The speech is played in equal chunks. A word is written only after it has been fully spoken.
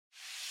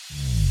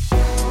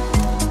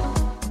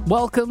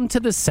Welcome to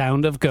the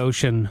Sound of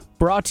Goshen,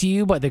 brought to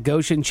you by the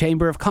Goshen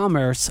Chamber of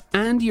Commerce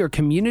and your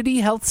community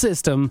health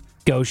system,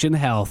 Goshen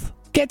Health.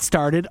 Get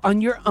started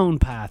on your own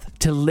path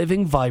to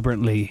living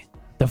vibrantly.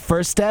 The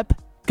first step,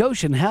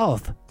 Goshen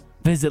Health.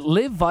 Visit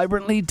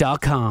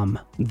livevibrantly.com.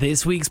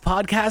 This week's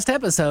podcast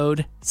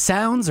episode,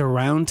 Sounds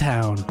Around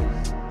Town.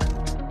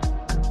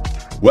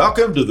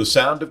 Welcome to the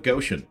Sound of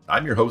Goshen.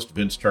 I'm your host,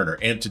 Vince Turner,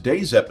 and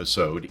today's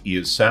episode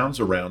is Sounds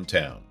Around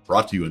Town,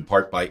 brought to you in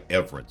part by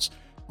Everence.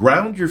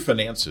 Ground your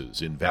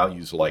finances in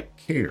values like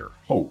care,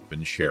 hope,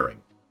 and sharing.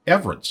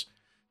 Everence.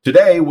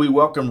 Today, we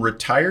welcome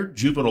retired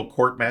juvenile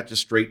court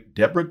magistrate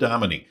Deb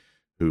Domine,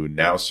 who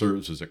now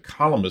serves as a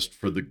columnist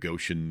for the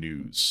Goshen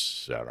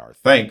News. And our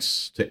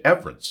thanks to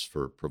Everence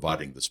for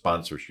providing the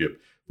sponsorship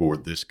for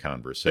this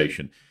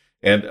conversation.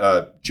 And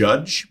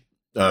Judge,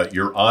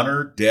 Your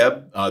Honor,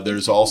 Deb,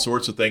 there's all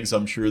sorts of things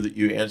I'm sure that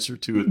you answer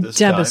to at this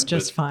time. Deb is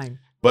just fine.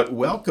 But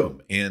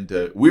welcome. And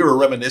we were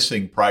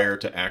reminiscing prior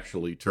to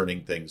actually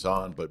turning things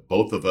on, but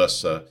both of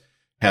us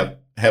have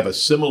a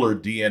similar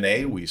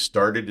DNA. We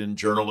started in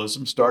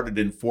journalism, started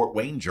in Fort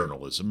Wayne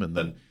journalism, and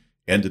then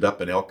ended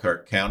up in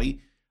Elkhart County.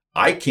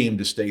 I came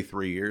to stay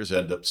 3 years,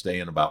 ended up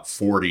staying about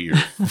 40 or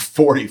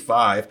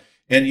 45,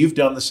 and you've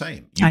done the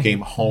same. You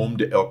came home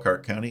to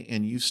Elkhart County,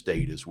 and you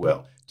stayed as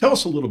well. Tell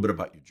us a little bit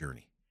about your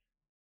journey.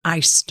 I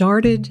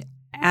started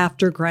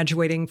after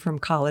graduating from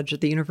college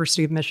at the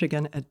University of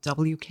Michigan at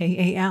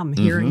WKAM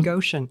here in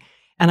Goshen.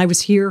 And I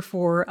was here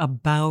for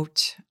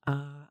about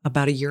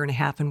a year and a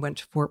half and went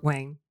to Fort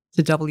Wayne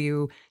to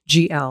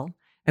WGL.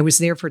 I was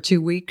there for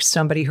 2 weeks.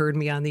 Somebody heard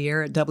me on the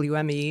air at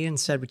WME and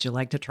said, would you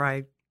like to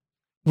try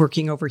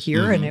working over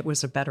here? And it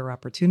was a better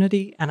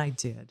opportunity. And I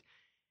did.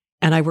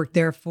 And I worked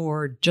there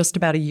for just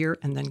about a year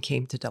and then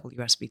came to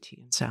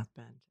WSBT in South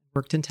Bend,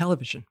 worked in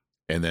television.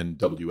 And then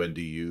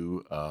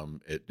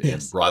WNDU,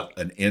 it brought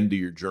an end to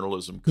your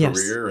journalism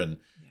career and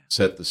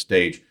set the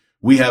stage.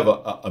 We have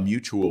a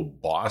mutual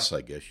boss,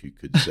 I guess you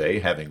could say,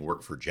 having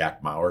worked for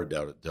Jack Maurer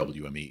down at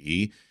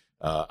WMEE.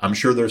 I'm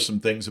sure there's some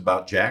things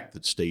about Jack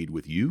that stayed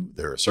with you.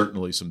 There are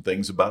certainly some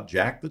things about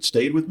Jack that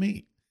stayed with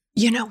me.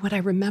 You know, what I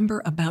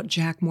remember about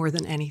Jack more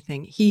than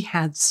anything, he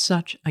had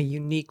such a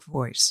unique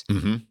voice,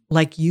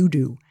 like you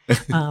do.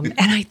 And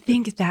I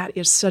think that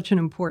is such an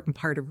important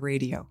part of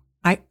radio.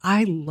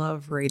 I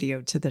love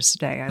radio to this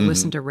day. I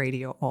listen to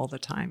radio all the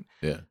time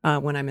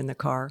when I'm in the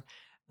car.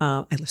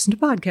 I listen to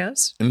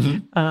podcasts,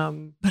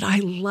 but I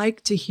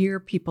like to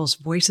hear people's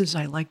voices.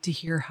 I like to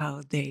hear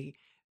how they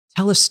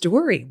tell a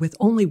story with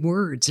only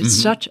words.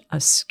 It's such a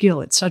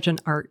skill. It's such an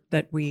art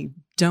that we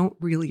don't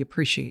really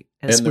appreciate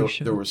as we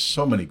should. There were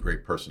so many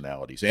great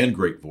personalities and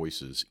great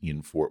voices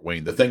in Fort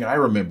Wayne. The thing I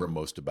remember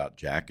most about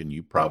Jack, and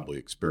you probably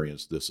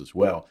experienced this as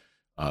well,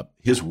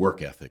 his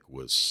work ethic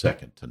was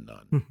second to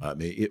none. I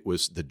mean,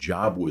 the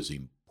job was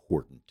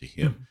important to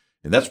him.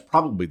 And that's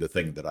probably the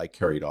thing that I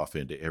carried off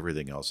into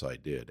everything else I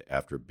did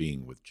after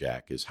being with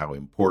Jack, is how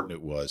important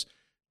it was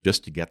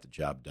just to get the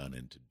job done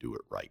and to do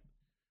it right.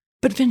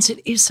 But Vince, it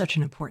is such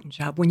an important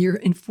job when you're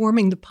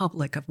informing the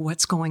public of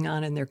what's going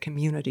on in their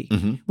community.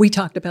 We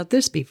talked about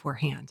this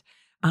beforehand.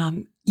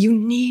 You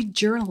need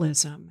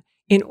journalism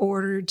in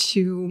order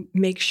to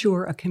make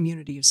sure a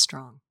community is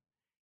strong,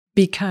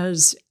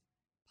 because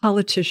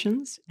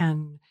politicians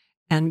and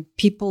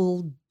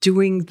people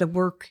doing the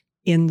work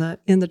in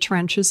the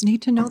trenches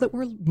need to know that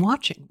we're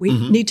watching.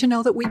 We need to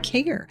know that we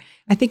care.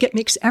 I think it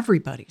makes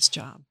everybody's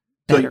job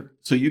better.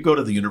 So you go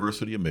to the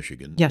University of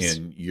Michigan, yes,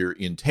 and your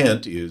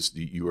intent is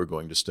that you are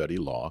going to study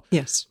law.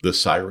 Yes. The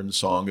siren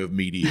song of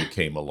media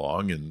came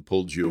along and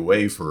pulled you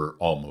away for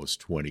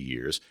almost 20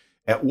 years.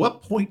 At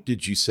what point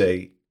did you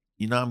say,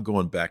 I'm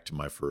going back to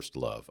my first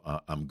love.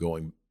 I'm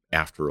going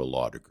after a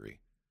law degree?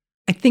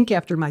 I think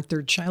after my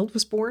third child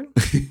was born.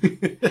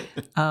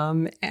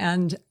 I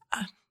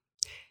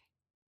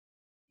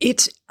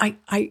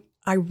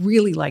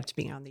really liked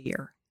being on the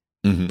air,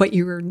 but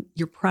your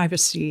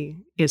privacy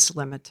is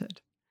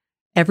limited.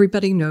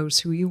 Everybody knows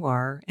who you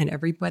are, and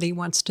everybody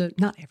wants to,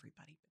 not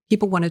everybody,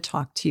 people want to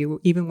talk to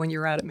you, even when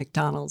you're out at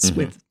McDonald's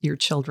with your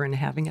children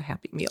having a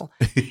Happy Meal.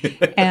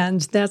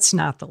 And that's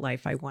not the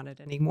life I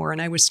wanted anymore.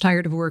 And I was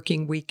tired of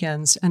working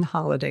weekends and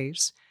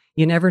holidays.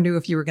 You never knew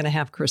if you were going to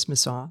have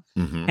Christmas off.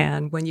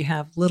 And when you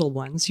have little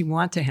ones, you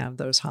want to have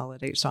those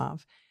holidays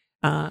off.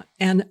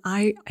 And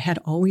I had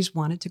always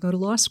wanted to go to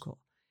law school.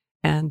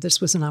 And this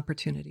was an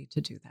opportunity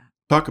to do that.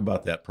 Talk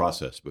about that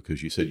process,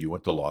 because you said you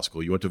went to law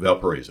school. You went to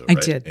Valparaiso, right?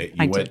 I did.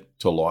 You went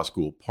to law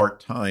school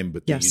part-time,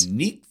 but the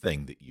unique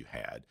thing that you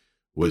had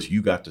was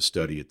you got to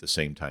study at the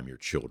same time your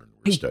children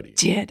were studying.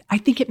 I did. I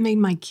think it made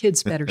my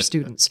kids better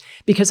students,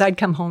 because I'd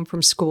come home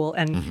from school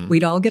and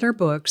we'd all get our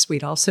books.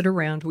 We'd all sit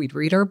around. We'd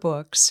read our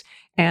books.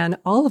 And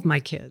all of my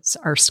kids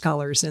are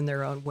scholars in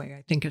their own way,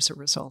 I think, as a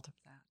result of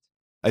that.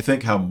 I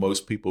think how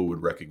most people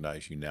would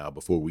recognize you now,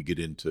 before we get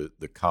into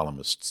the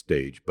columnist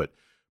stage, but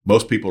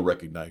most people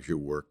recognize your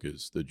work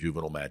as the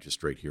juvenile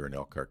magistrate here in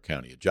Elkhart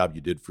County, a job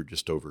you did for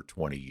just over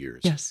 20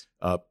 years. Yes.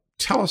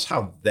 Tell us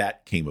how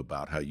that came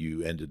about, how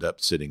you ended up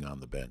sitting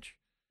on the bench.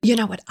 You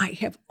know what? I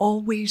have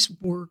always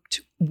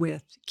worked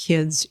with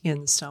kids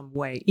in some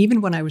way.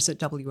 Even when I was at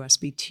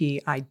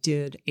WSBT, I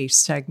did a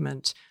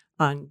segment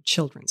on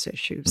children's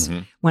issues. Mm-hmm.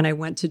 When I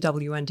went to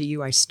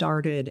WNDU, I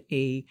started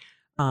a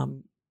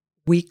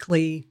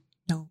weekly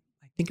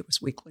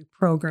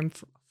program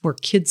for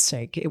kids'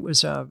 sake. It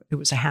was a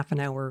half an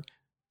hour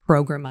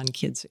program on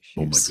kids' issues.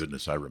 Oh my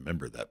goodness, I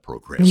remember that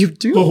program. You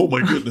do? Oh my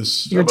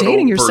goodness. You're I'm an dating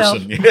old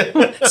yourself.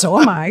 person. So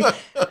am I.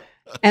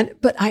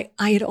 But I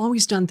had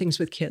always done things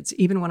with kids.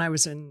 Even when I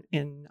was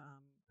in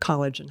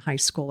college and high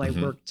school, I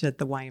Mm-hmm. worked at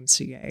the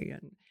YMCA,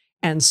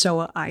 and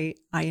so I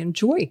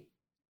enjoy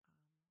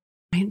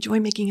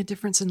making a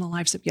difference in the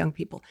lives of young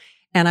people.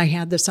 And I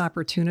had this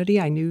opportunity.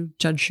 I knew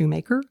Judge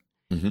Shoemaker,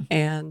 Mm-hmm.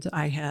 and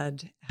I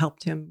had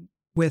helped him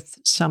with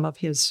some of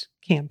his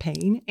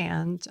campaign.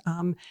 And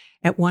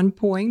at one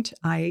point,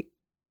 I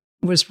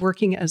was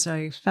working as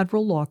a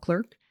federal law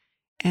clerk,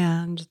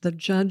 and the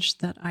judge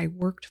that I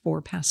worked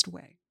for passed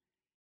away.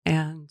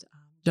 And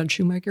Judge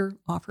Shoemaker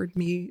offered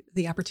me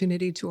the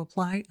opportunity to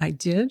apply. I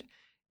did,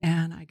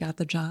 and I got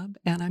the job,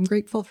 and I'm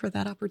grateful for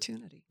that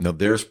opportunity. Now,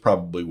 there's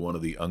probably one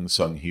of the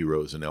unsung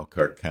heroes in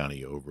Elkhart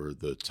County over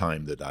the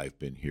time that I've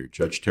been here.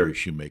 Judge Terry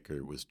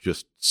Shoemaker was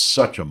just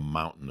such a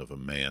mountain of a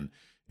man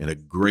and a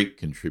great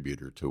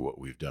contributor to what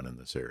we've done in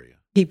this area.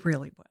 He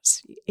really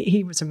was.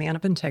 He was a man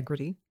of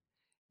integrity,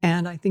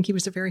 and I think he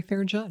was a very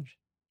fair judge.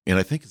 And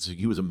I think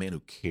he was a man who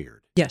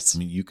cared. Yes. I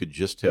mean, you could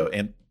just tell.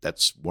 And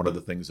that's one of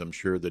the things I'm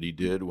sure that he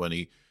did when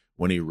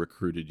he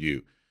recruited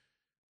you.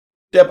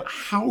 Deb,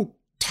 how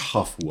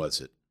tough was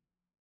it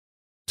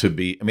to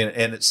be, I mean,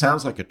 and it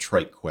sounds like a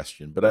trite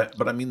question,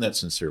 but I mean that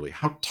sincerely.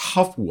 How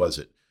tough was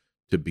it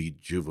to be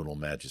juvenile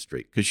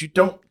magistrate? Because you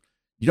don't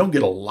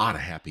get a lot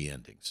of happy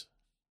endings.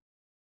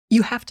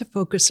 You have to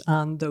focus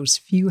on those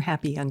few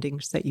happy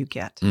endings that you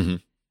get. Mm-hmm.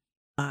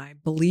 I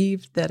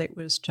believe that it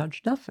was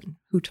Judge Duffin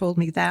who told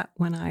me that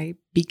when I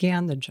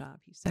began the job.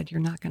 He said, you're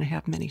not going to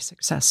have many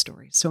success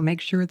stories. So make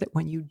sure that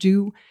when you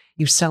do,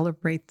 you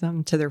celebrate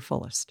them to their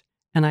fullest.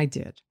 And I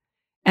did.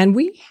 And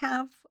we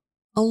have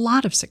a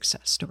lot of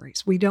success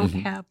stories. We don't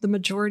Mm-hmm. have the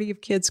majority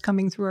of kids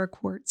coming through our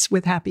courts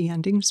with happy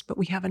endings, but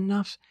we have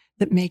enough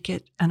that make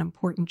it an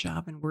important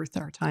job and worth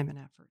our time and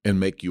effort. And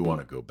make you want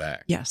to go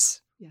back.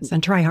 Yes.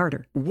 And try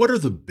harder. What are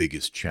the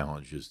biggest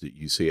challenges that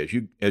you see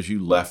as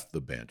you left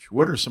the bench?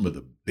 What are some of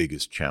the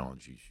biggest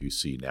challenges you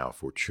see now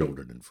for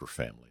children and for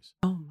families?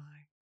 Oh,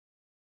 my.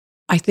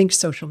 I think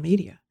social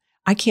media.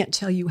 I can't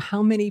tell you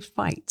how many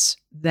fights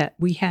that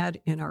we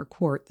had in our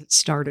court that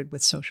started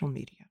with social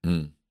media.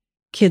 Mm.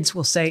 Kids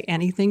will say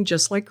anything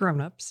just like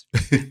grown-ups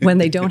when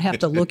they don't have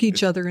to look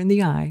each other in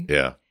the eye.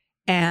 Yeah.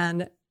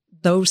 And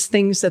those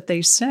things that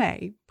they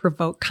say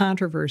provoke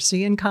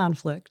controversy and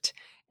conflict.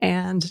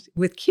 And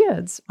with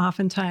kids,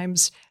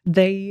 oftentimes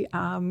they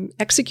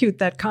execute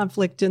that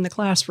conflict in the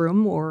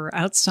classroom or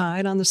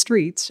outside on the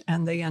streets,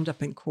 and they end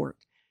up in court.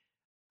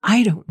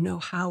 I don't know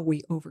how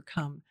we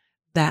overcome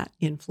that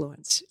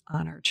influence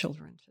on our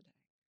children today.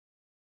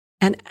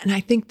 And I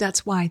think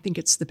that's why I think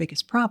it's the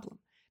biggest problem,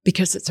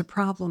 because it's a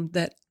problem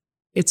that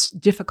it's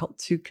difficult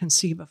to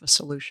conceive of a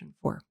solution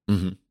for.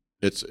 Mm-hmm.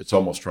 It's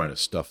almost trying to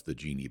stuff the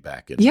genie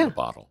back into the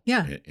bottle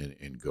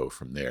and go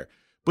from there.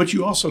 But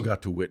you also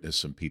got to witness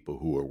some people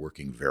who are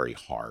working very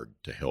hard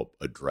to help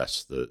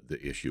address the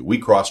issue. We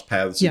crossed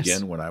paths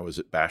again when I was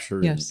at Basher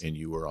and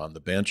you were on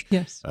the bench.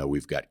 Yes.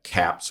 We've got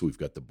CAPS, we've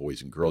got the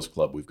Boys and Girls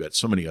Club, we've got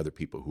so many other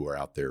people who are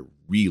out there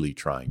really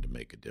trying to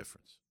make a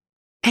difference.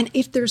 And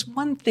if there's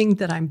one thing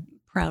that I'm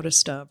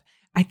proudest of,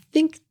 I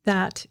think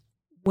that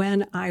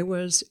when I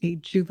was a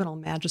juvenile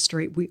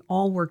magistrate, we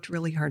all worked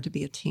really hard to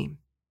be a team.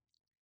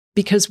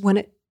 Because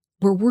when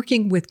we're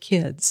working with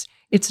kids,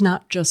 it's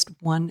not just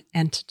one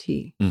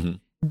entity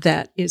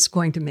that is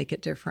going to make a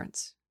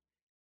difference.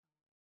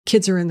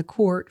 Kids are in the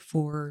court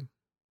for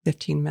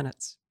 15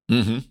 minutes.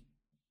 Mm-hmm.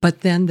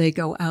 But then they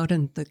go out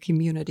in the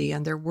community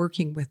and they're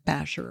working with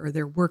Basher, or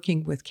they're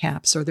working with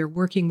CAPS, or they're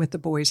working with the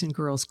Boys and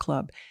Girls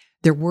Club.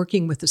 They're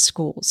working with the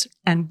schools.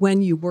 And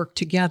when you work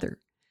together,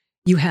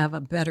 you have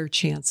a better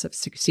chance of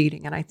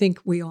succeeding. And I think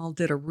we all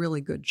did a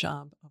really good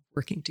job of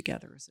working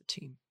together as a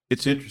team.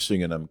 It's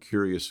interesting, and I'm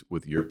curious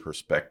with your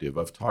perspective.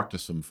 I've talked to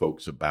some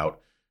folks about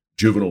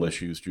juvenile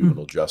issues,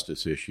 juvenile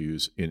justice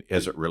issues,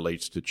 as it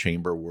relates to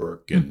chamber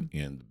work and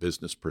the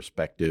business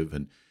perspective.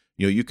 And,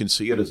 you can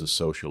see it as a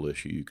social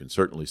issue. You can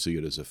certainly see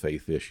it as a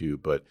faith issue.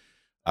 But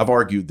I've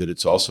argued that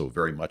it's also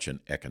very much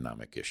an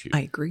economic issue. I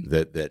agree.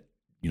 That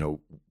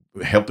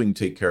helping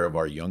take care of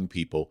our young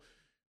people,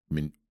 I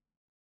mean,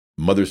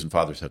 mothers and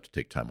fathers have to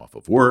take time off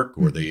of work,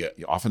 or they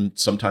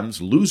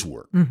sometimes lose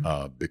work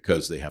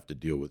because they have to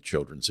deal with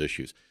children's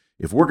issues.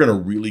 If we're going to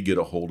really get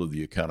a hold of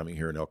the economy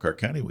here in Elkhart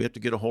County, we have to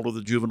get a hold of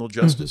the juvenile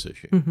justice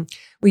issue. Mm-hmm.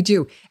 We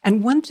do.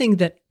 And one thing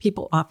that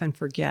people often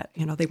forget,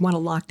 they want to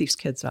lock these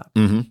kids up.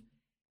 Mm-hmm.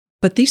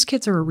 But these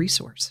kids are a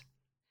resource.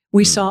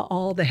 We saw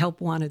all the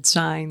help wanted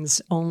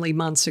signs only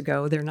months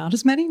ago. There are not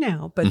as many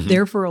now, but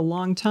there for a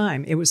long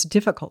time. It was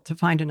difficult to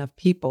find enough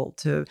people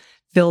to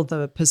fill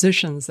the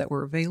positions that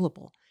were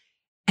available.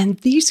 And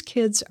these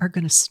kids are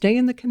going to stay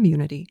in the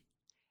community,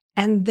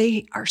 and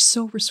they are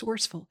so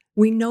resourceful.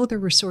 We know they're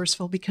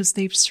resourceful because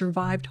they've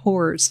survived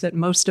horrors that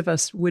most of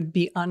us would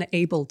be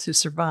unable to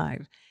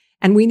survive.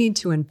 And we need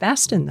to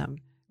invest in them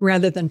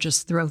rather than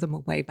just throw them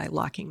away by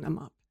locking them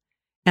up.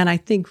 And I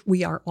think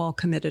we are all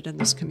committed in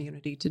this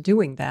community to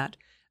doing that.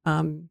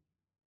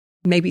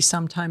 Maybe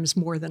sometimes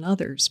more than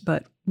others,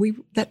 but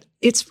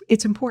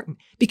it's important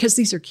because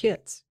these are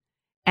kids.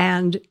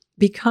 And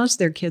because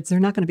they're kids, they're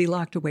not going to be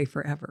locked away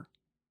forever.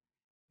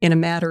 In a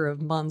matter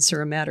of months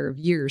or a matter of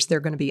years, they're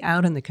going to be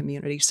out in the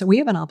community. So we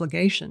have an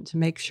obligation to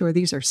make sure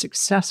these are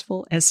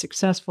successful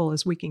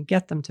as we can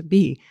get them to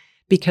be,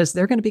 because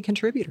they're going to be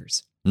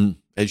contributors.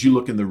 As you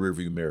look in the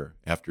rearview mirror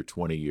after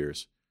 20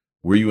 years,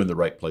 were you in the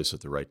right place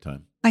at the right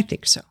time? I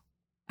think so.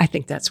 I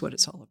think that's what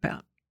it's all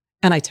about.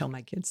 And I tell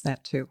my kids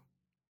that too.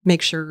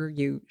 Make sure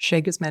you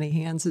shake as many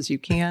hands as you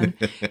can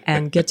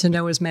and get to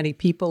know as many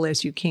people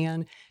as you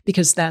can,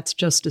 because that's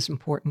just as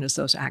important as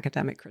those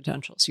academic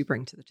credentials you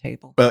bring to the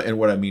table. Well, and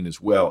what I mean as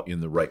well,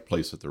 in the right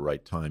place at the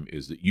right time,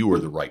 is that you are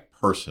the right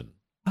person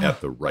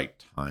at the right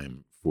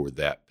time for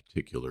that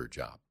particular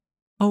job.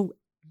 Oh,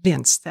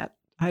 Vince,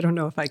 I don't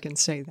know if I can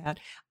say that.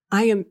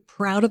 I am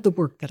proud of the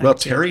work that I did. Well,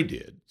 Terry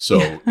did.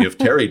 So if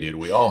Terry did,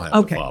 we all have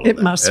to follow that.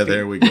 It must be.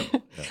 There we go.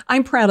 Yeah.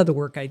 I'm proud of the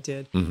work I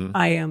did. Mm-hmm.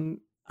 I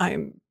am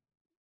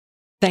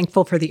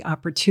thankful for the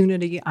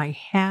opportunity I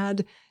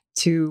had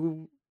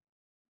to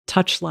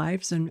touch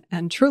lives.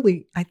 And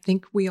truly, I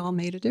think we all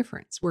made a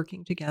difference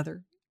working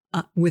together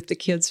with the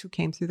kids who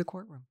came through the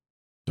courtroom.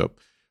 So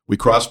we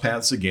cross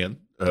paths again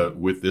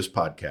with this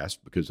podcast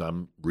because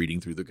I'm reading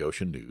through the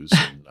Goshen News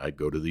and I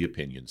go to the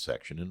opinion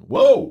section and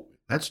whoa,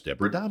 that's Deb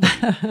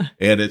Domine.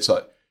 And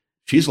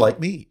she's like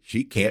me.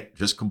 She can't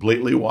just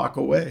completely walk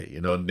away.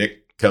 Nick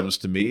comes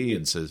to me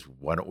and says,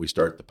 why don't we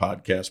start the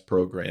podcast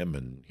program?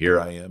 And here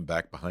I am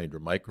back behind her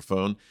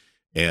microphone.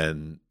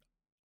 And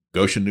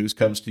Goshen News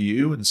comes to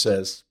you and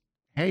says,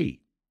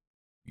 hey,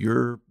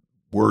 your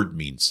word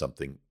means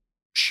something.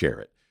 Share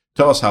it.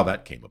 Tell us how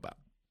that came about.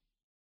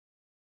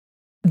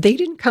 They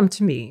didn't come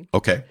to me.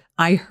 Okay.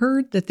 I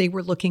heard that they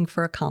were looking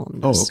for a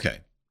columnist. Oh, okay.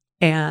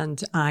 And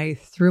I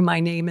threw my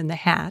name in the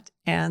hat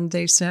and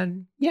they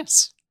said,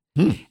 yes.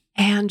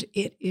 And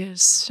it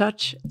is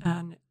such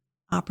an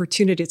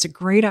opportunity. It's a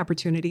great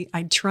opportunity.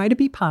 I try to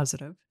be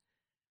positive.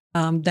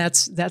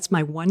 That's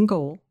my one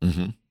goal.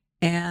 Mm-hmm.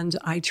 And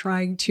I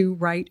try to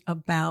write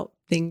about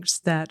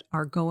things that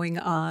are going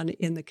on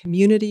in the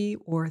community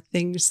or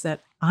things that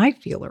I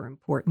feel are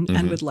important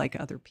and would like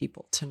other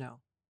people to know.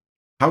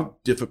 How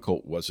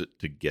difficult was it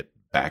to get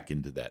back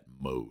into that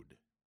mode?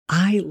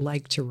 I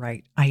like to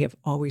write. I have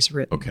always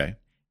written. Okay.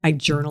 I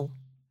journal.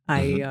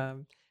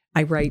 I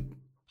write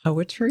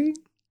poetry.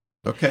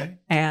 Okay.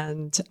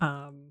 And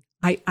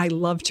I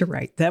love to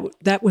write.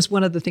 That was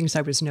one of the things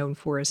I was known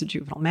for as a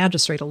juvenile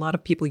magistrate. A lot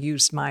of people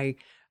used my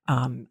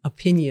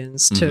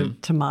opinions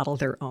to model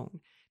their own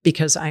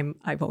because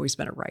I've always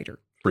been a writer.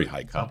 Pretty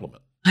high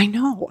compliment. I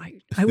know.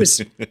 I was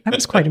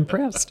quite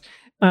impressed.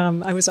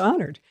 I was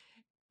honored.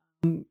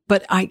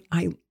 But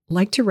I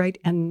like to write,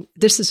 and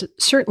this is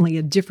certainly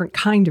a different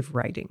kind of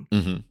writing.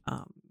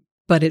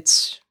 But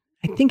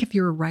I think if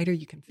you're a writer,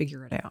 you can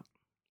figure it out.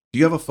 Do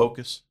you have a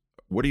focus?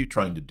 What are you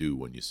trying to do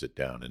when you sit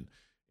down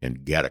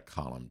and get a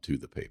column to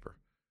the paper?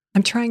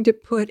 I'm trying to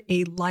put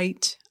a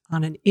light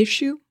on an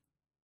issue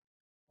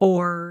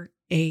or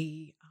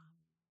a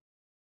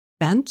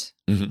event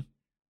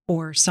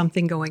or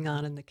something going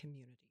on in the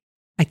community.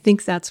 I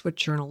think that's what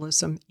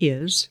journalism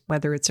is,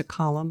 whether it's a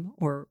column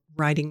or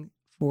writing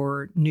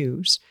for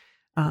news.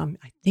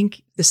 I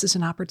think this is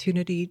an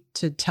opportunity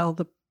to tell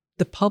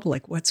the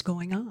public what's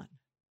going on.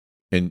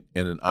 And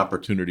an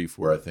opportunity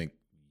for, I think,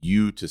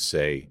 you to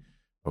say,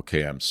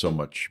 okay, I'm so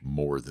much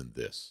more than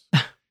this.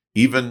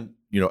 Even,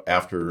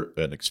 after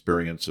an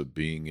experience of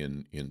being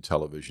in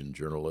television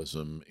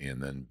journalism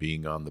and then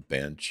being on the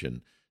bench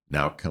and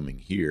now coming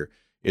here,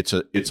 it's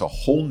a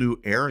whole new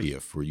area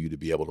for you to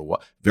be able to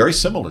watch. Very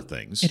similar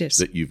things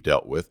that you've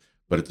dealt with,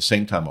 but at the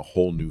same time, a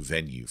whole new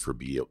venue for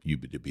you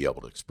to be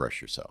able to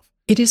express yourself.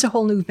 It is a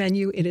whole new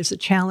venue. It is a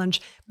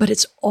challenge, but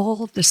it's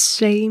all the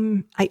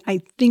same.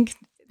 I think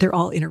they're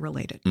all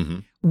interrelated.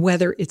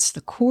 Whether it's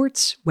the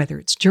courts, whether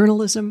it's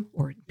journalism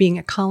or being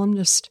a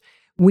columnist,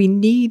 we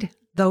need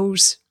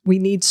those. We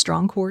need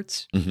strong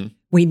courts.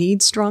 We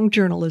need strong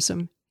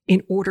journalism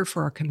in order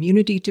for our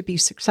community to be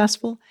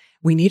successful.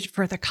 We need it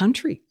for the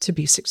country to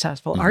be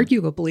successful.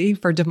 Arguably,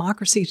 for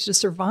democracy to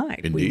survive,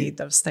 Indeed. We need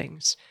those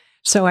things.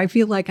 So I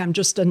feel like I'm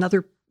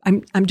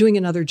doing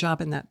another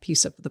job in that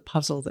piece of the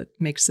puzzle that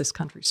makes this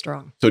country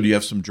strong. So do you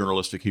have some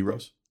journalistic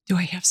heroes? Do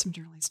I have some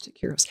journalistic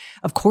heroes?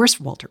 Of course,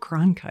 Walter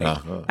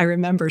Cronkite. I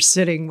remember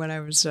sitting when I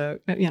was,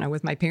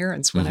 with my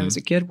parents when I was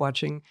a kid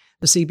watching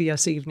the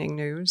CBS Evening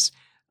News.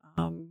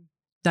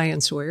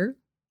 Diane Sawyer.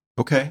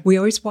 Okay. We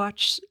always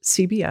watch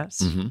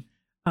CBS.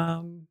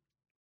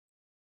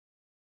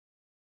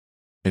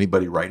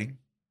 Anybody writing?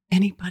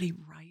 Anybody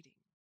writing?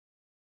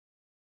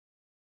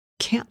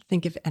 Can't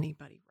think of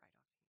anybody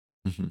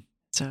writing.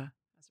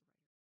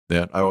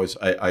 Yeah,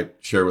 I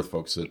share with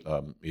folks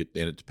that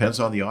it depends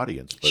on the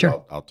audience, but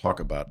Sure. I'll talk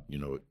about,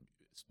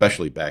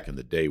 especially back in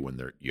the day when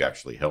you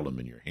actually held them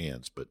in your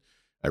hands. But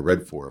I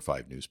read 4 or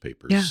 5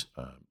 newspapers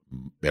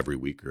every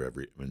week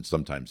and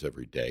sometimes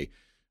every day.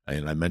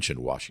 And I mentioned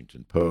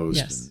Washington Post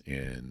Yes.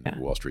 and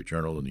Wall Street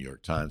Journal and the New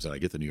York Times. And I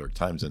get the New York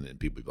Times and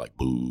people be like,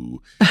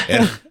 boo.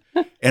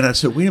 And I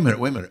said, wait a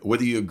minute.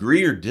 Whether you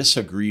agree or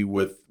disagree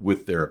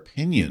with their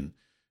opinion,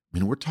 I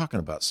mean, we're talking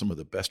about some of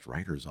the best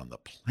writers on the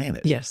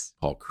planet. Yes.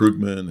 Paul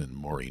Krugman and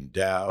Maureen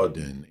Dowd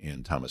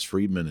and Thomas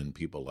Friedman and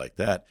people like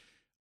that.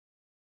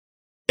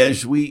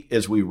 As we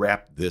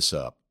wrap this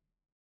up,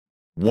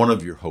 one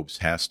of your hopes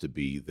has to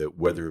be that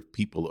whether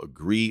people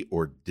agree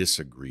or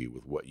disagree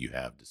with what you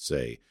have to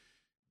say,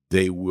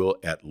 they will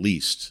at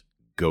least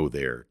go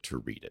there to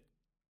read it.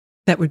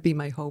 That would be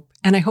my hope.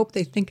 And I hope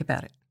they think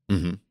about it.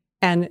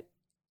 Mm-hmm.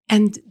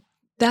 And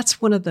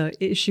that's one of the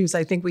issues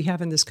I think we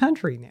have in this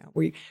country now.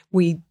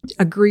 We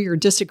agree or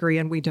disagree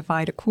and we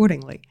divide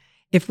accordingly.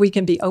 If we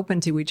can be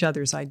open to each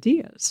other's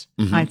ideas,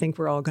 Mm-hmm. I think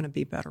we're all going to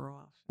be better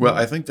off. Well,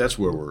 I think that's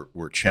where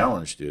we're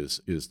challenged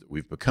is that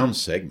we've become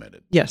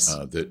segmented. Yes.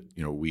 That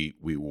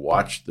we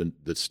watch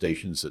the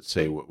stations that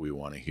say what we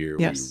want to hear.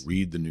 Yes. We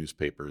read the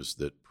newspapers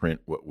that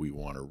print what we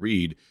want to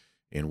read,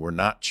 and we're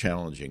not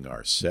challenging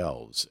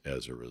ourselves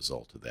as a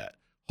result of that.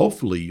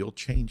 Hopefully, you'll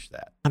change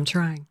that. I'm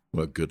trying.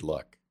 Well, good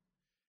luck,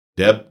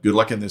 Deb. Good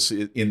luck in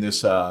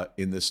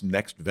this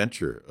next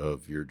venture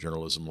of your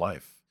journalism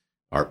life.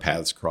 Our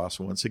paths cross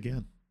once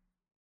again.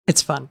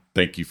 It's fun.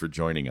 Thank you for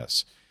joining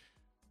us.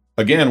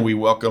 Again, we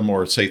welcome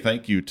or say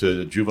thank you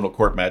to Juvenile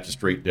Court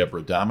Magistrate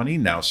Deb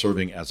Domine, now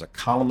serving as a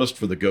columnist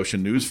for the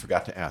Goshen News.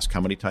 Forgot to ask,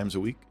 how many times a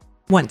week?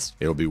 Once.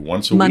 It'll be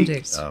once a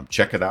Mondays. week.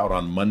 Check it out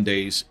on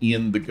Mondays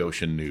in the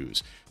Goshen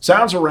News.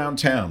 Sounds Around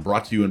Town,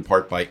 brought to you in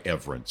part by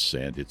Everence,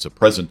 and it's a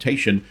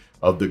presentation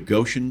of the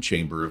Goshen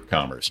Chamber of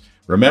Commerce.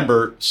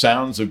 Remember,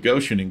 Sounds of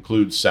Goshen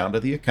includes Sound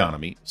of the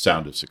Economy,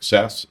 Sound of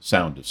Success,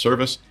 Sound of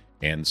Service,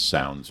 and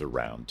Sounds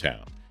Around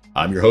Town.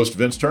 I'm your host,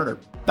 Vince Turner.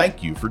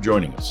 Thank you for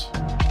joining us.